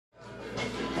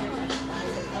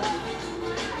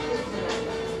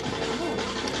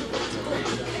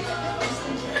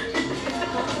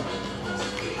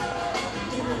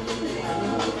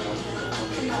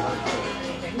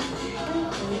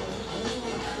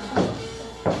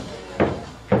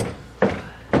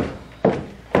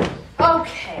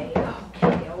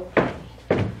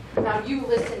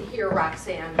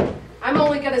Roxanne. I'm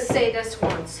only going to say this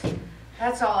once.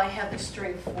 That's all I have the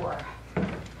strength for.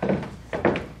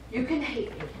 You can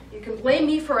hate me. You can blame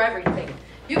me for everything.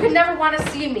 You can never want to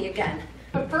see me again.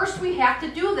 But first we have to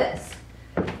do this.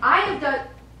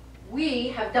 We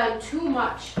have done too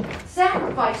much,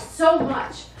 sacrificed so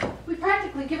much. We've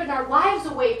practically given our lives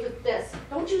away for this.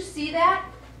 Don't you see that?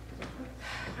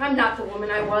 I'm not the woman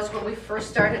I was when we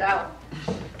first started out.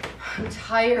 I'm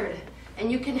tired, and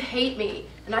you can hate me,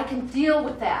 and I can deal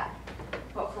with that.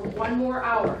 But for one more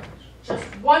hour, just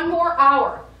one more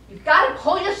hour, you've got to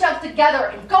pull yourself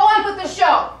together and go on with the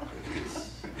show.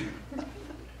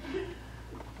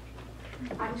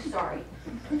 I'm sorry.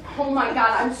 Oh my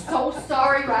God, I'm so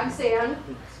sorry, Roxanne.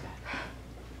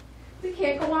 We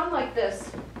can't go on like this.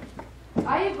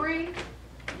 I agree.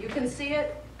 You can see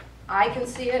it. I can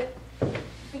see it.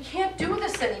 We can't do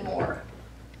this anymore.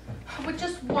 But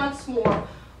just once more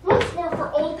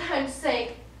for old time's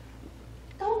sake,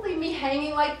 don't leave me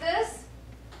hanging like this.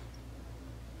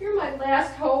 You're my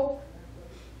last hope.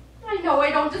 I know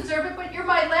I don't deserve it, but you're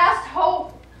my last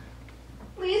hope.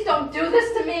 Please don't do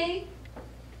this to me.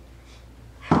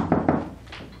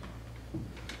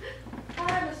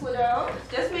 Hi, Miss Liddell.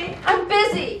 It's just me. I'm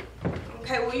busy.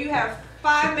 Okay, well, you have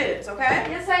 5 minutes, okay?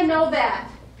 Yes, I know that.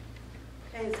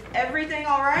 Okay, is everything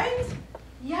all right?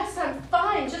 Yes, I'm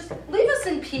fine. Just leave us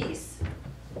in peace.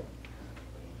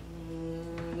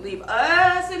 Leave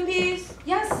us in peace?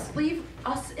 Yes, leave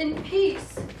us in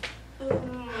peace.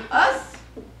 Us?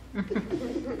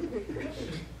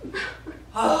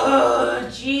 Oh,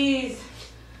 jeez.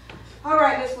 All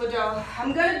right, Miss Liddell,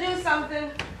 I'm going to do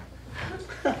something,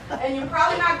 and you're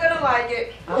probably not going to like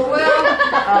it. Oh, well,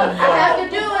 I have to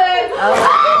do it.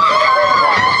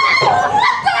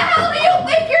 What the hell do you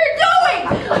think you're doing?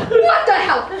 What the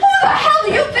hell? Who the hell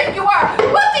do you think you are?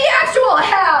 What the actual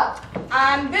hell?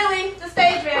 I'm Billy, the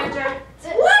stage manager.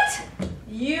 What?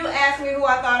 You asked me who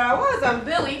I thought I was. I'm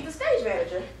Billy, the stage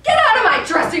manager. Get out of my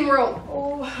dressing room.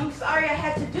 Oh, I'm sorry I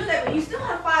had to do that, but you still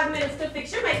have 5 minutes to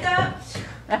fix your makeup.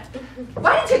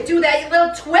 Why did you do that, you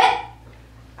little twit?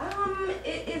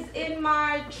 It is in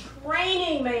my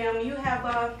training, ma'am. You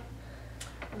have,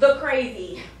 the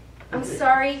crazy. I'm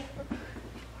sorry.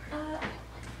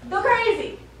 The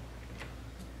crazy.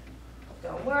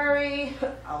 Don't worry.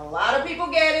 A lot of people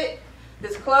get it.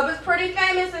 This club is pretty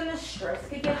famous and the stress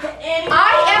could get to anyone.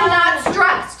 I am not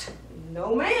stressed.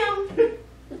 No, ma'am.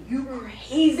 You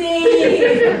crazy.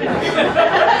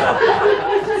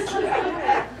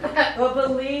 But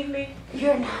believe me,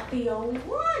 you're not the only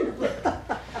one.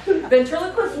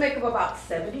 Ventriloquists make up about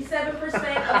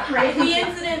 77% of crazy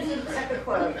incidents at the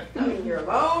club. I mean, you're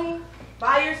alone,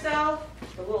 by yourself,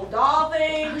 the little doll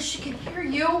thing. Oh, she can hear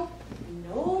you.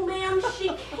 No, ma'am, she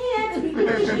can't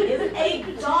because she is a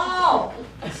doll.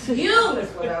 You,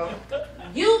 Miss Widow,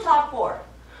 you talk for her.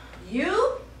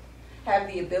 You have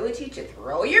the ability to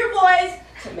throw your voice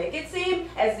to make it seem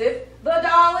as if the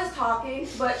doll is talking,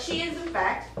 but she is in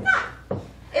fact not.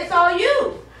 It's all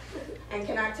you. And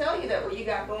can I tell you that what you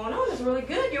got going on is really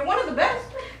good? You're one of the best.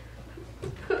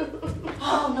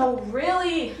 Oh, no,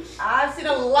 really. I've seen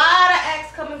a lot of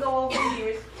acts come and go over the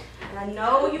years. And I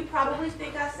know you probably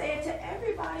think I say it to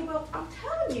everybody, but I'm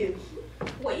telling you,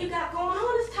 what you got going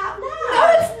on is top notch. No,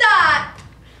 it's not.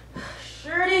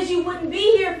 Sure it is. You wouldn't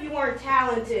be here if you weren't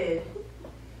talented.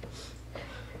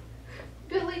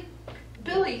 Billy,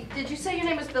 did you say your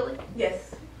name was Billy?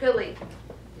 Yes. Billy.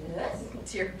 Yes.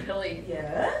 Dear Billy.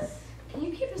 Yes. Can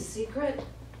you keep a secret?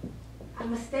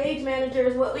 I'm a stage manager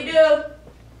is what we do.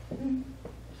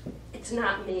 It's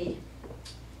not me.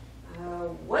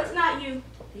 What's not you?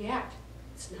 The act.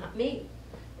 It's not me.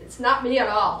 It's not me at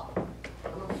all.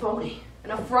 I'm a phony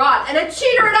and a fraud and a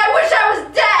cheater and I wish I was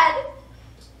dead!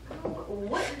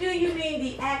 What do you mean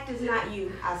the act is not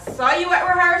you? I saw you at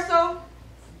rehearsal.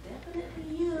 It's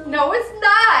definitely you. No, it's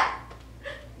not!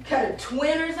 You got a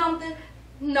twin or something?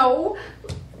 No.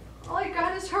 All I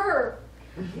got is her.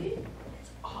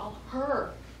 It's all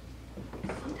her.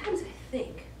 Sometimes I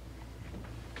think,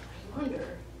 I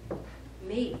wonder,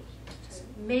 maybe, just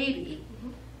maybe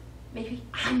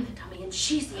I'm the dummy and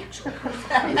she's the actual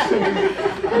person.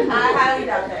 I highly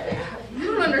doubt that. You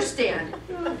don't understand.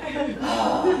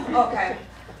 Okay.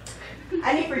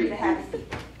 I need for you to have a seat.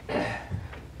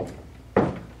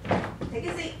 Take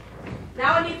a seat.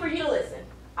 Now I need for you to listen.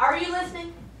 Are you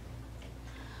listening?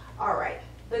 All right.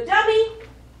 The dummy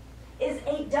is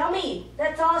a dummy.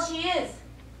 That's all she is.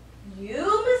 You,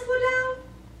 Miss Liddell,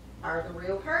 are the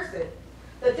real person.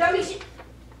 The dummy,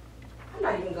 I'm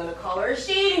not even going to call her a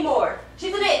she anymore.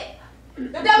 She's an it.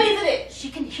 The dummy is an it. She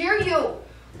can hear you.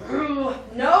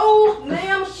 No,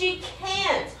 ma'am, she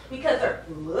can't. because their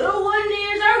little wooden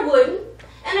ears are wooden,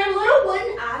 and their little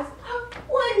wooden eyes are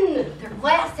wooden. They're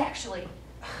glass, actually.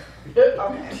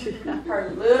 Okay.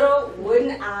 Her little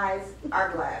wooden eyes are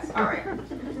glass. All right.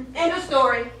 End of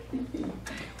story.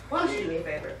 Why don't you do me a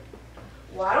favor?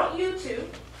 Why don't you two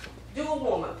do a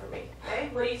warm-up for me? Okay?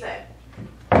 What do you say?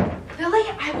 Billy,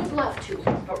 I would love to,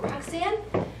 but Roxanne,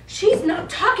 she's not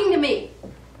talking to me.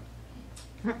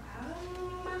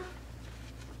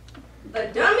 The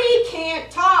dummy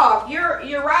can't talk.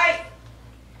 You're right.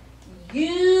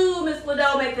 You, Miss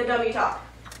Liddell, make the dummy talk.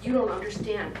 You don't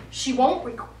understand. She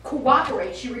won't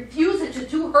cooperate. She refuses to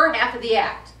do her half of the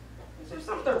act. Is there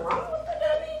something wrong with the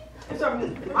dummy? Is her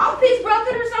mouthpiece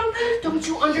broken or something? Don't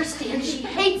you understand? She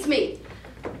hates me.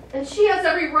 And she has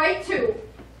every right to.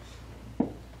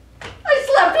 I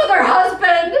slept with her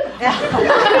husband.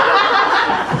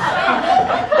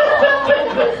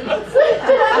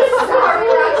 I'm sorry,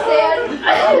 Roxanne.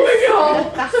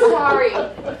 I'm so sorry.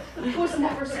 It was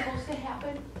never supposed to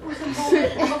happen. It was a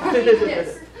moment of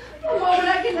weakness. A moment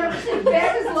I can never take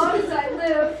back as long as I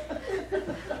live.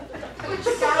 But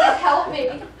you gotta help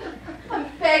me. I'm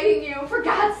begging you. For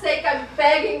God's sake, I'm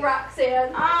begging,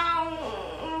 Roxanne.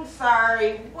 I'm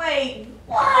sorry. Wait,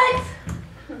 what?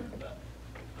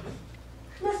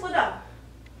 Miss Liddell,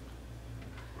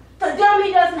 the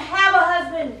dummy doesn't have a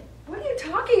husband. What are you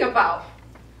talking about?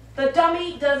 The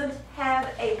dummy doesn't have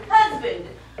a husband.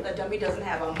 The dummy doesn't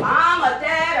have a mom, a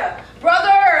dad, a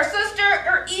brother, or a sister,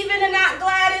 or even an Aunt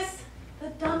Gladys. The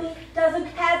dummy doesn't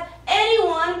have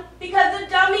anyone because the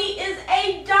dummy is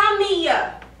a dummy.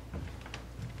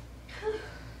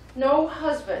 No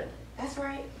husband. That's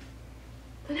right.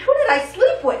 Then who did I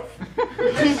sleep with?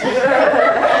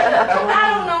 I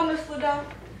don't know, Miss Liddell.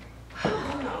 I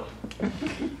don't know.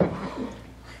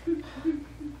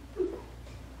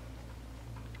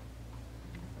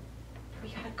 We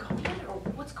gotta go yet, or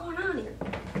what's going on here?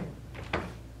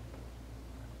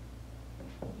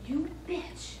 You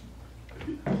bitch.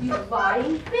 You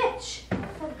lying bitch.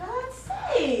 For God's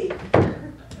sake.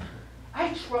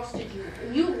 I trusted you,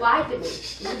 and you lied to me.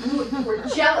 You were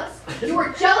jealous. You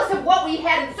were jealous of what we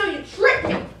had, and so you tricked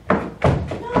me.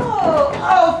 No.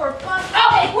 Oh, for fuck's sake. Oh,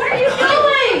 what are you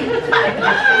doing? Miss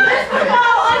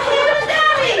Liddell, unhand the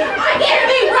dummy. Give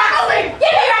me Roxanne!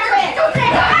 Give me Roxanne! Don't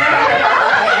take her!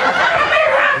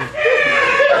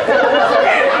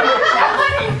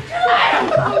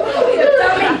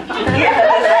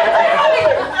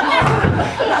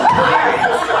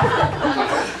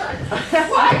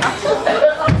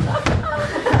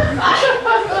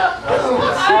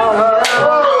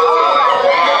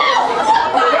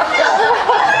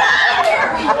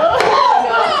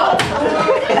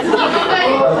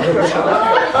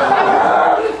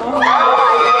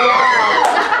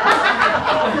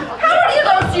 How many of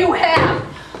those do you have?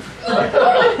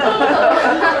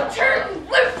 Turn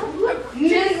lip from lip.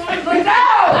 Like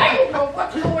now! I don't know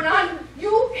what's going on.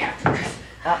 You have to.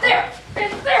 There!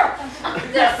 It's there!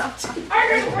 This! I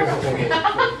don't know what's going on!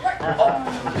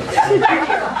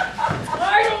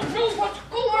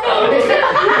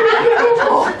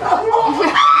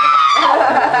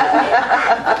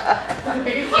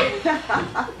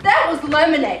 That was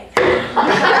lemonade.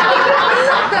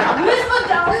 Miss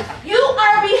Liddell, you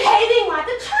are behaving like a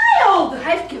child.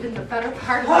 I've given the better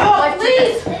part of my life to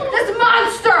this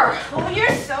monster. Oh,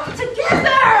 you're so together.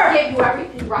 I gave you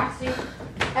everything, Roxy.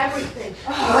 Everything.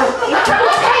 Okay,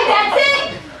 that's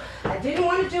it. I didn't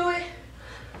want to do it.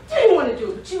 Didn't want to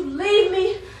do it, but you leave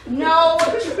me no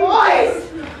choice.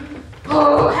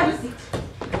 Oh, have a seat.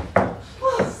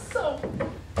 Oh, so.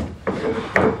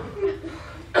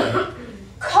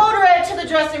 Code red to the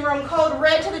dressing room. Code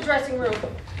red to the dressing room.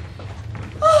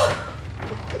 Oh.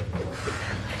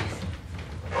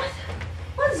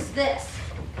 What is this?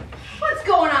 What's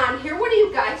going on here? What are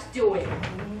you guys doing?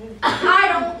 I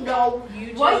don't know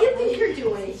what you think you're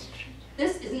doing.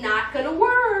 This is not gonna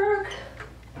work.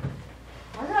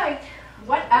 All right,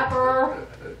 whatever.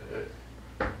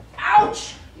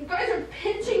 Ouch! You guys are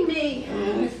pinching me.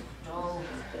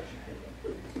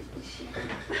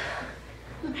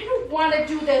 I don't want to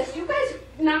do this. You guys are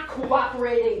not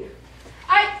cooperating.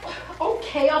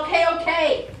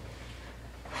 Okay.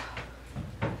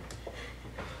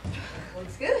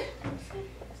 Looks good.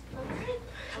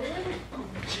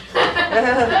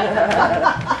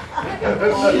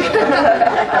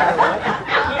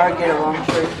 Or get a long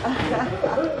shirt.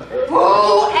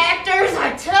 Boo, actors, I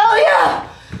tell ya!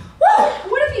 Woo!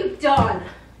 What have you done?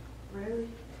 Really?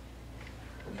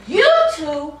 You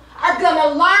two are gonna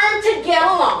learn to get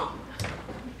along.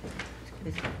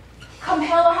 Come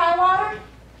hell or high water,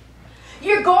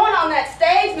 you're going on that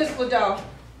stage, Miss Liddell.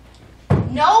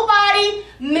 Nobody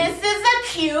misses a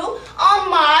cue on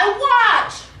my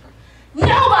watch.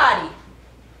 Nobody.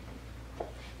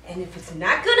 And if it's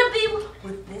not gonna be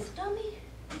with this dummy,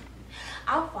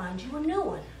 I'll find you a new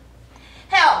one.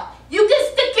 Hell, you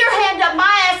can stick your hand up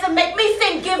my ass and make me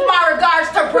sing Give My Regards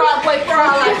to Broadway for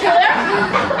all I care.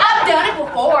 I've done it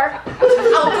before.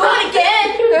 I'll do it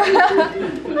again.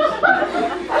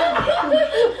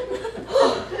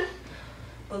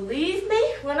 Believe me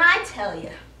when I tell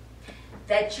you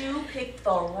that you picked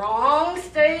the wrong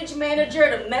stage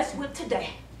manager to mess with today.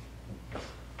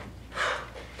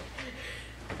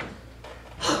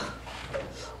 All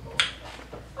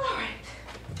right.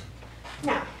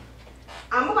 Now,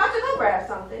 I'm about to go grab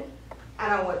something,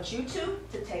 and I want you two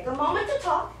to take a moment to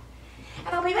talk,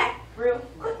 and I'll be back real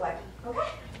quick, like, okay?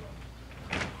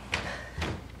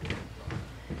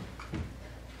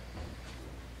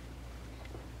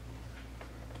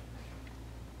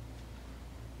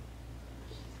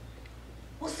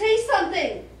 Well, say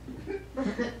something.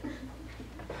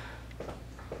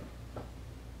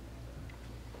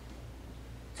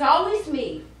 It's always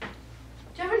me.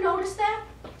 Did you ever notice that?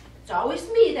 It's always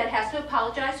me that has to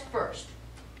apologize first.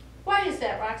 Why is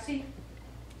that, Roxy?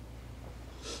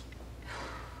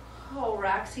 Oh,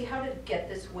 Roxy, how did it get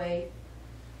this way?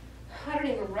 I don't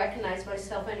even recognize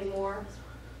myself anymore.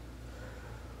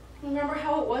 Remember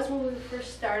how it was when we were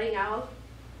first starting out?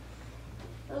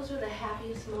 Those were the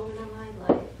happiest moments of my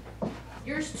life.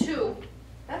 Yours too.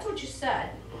 That's what you said.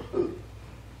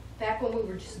 Back when we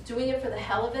were just doing it for the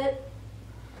hell of it.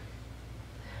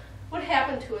 What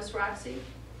happened to us, Roxy?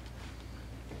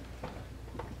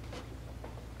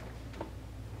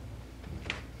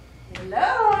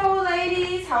 Hello,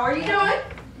 ladies. How are you doing?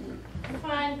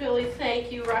 Fine, Billy, thank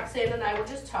you. Roxanne and I were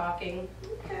just talking.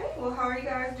 Okay, well, how are you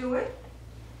guys doing?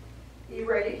 You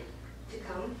ready to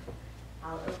come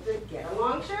out of the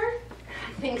get-along shirt?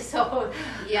 I think so.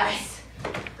 Yes.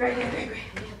 Great. All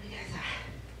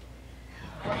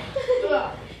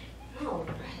right.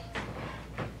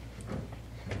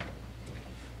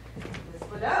 Miss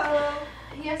Widow,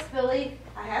 Yes, Billy.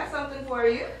 I have something for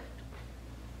you.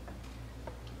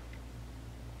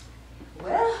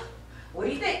 Well, what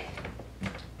do you think?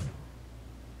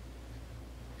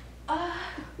 I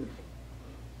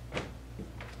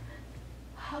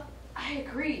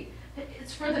agree.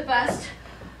 It's for the best.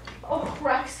 Oh,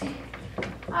 Roxy,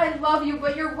 I love you,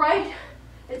 but you're right.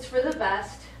 It's for the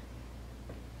best.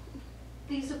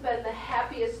 These have been the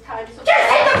happiest times of Just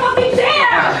hit the fucking chair!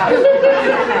 I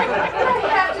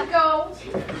have to go.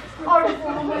 Au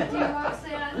revoir, my dear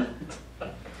Roxanne.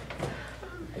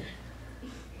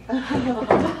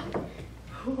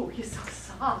 Oh, he's so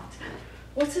soft.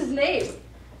 What's his name?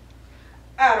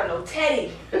 I don't know,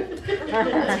 Teddy.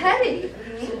 Teddy.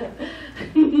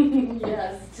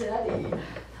 Yes, Teddy.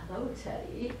 Hello,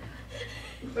 Teddy.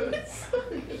 Yes,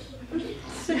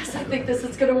 I think this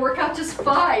is going to work out just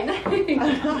fine. How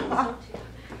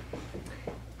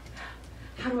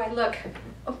do I look?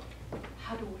 Oh,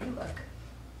 how do we look?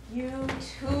 You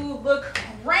two look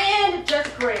grand,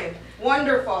 just grand.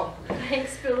 Wonderful.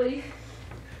 Thanks, Billy.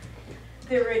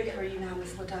 They're ready for you now,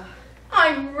 Miss Widow.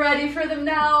 I'm ready for them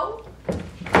now.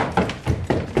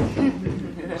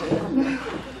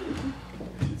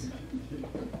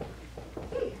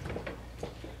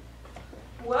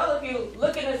 Well, if you're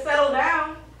looking to settle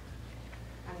down,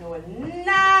 I know a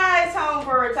nice home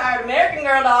for retired American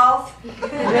Girl dolls.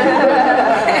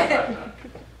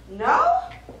 No?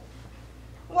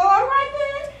 Well, all right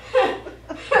then.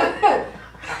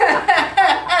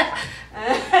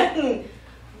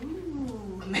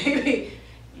 Ooh, maybe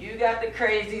you got the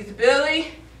crazies,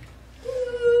 Billy.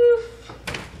 Ooh.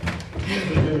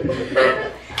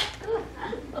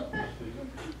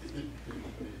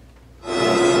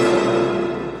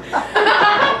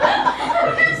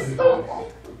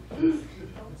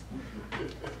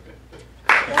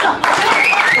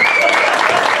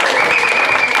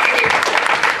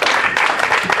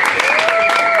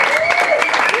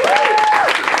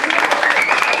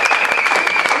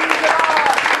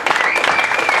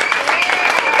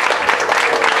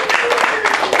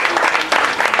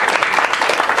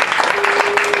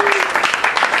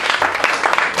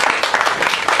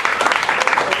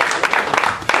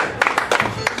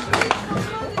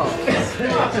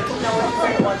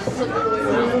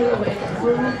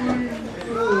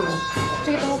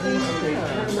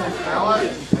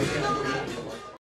 Allis,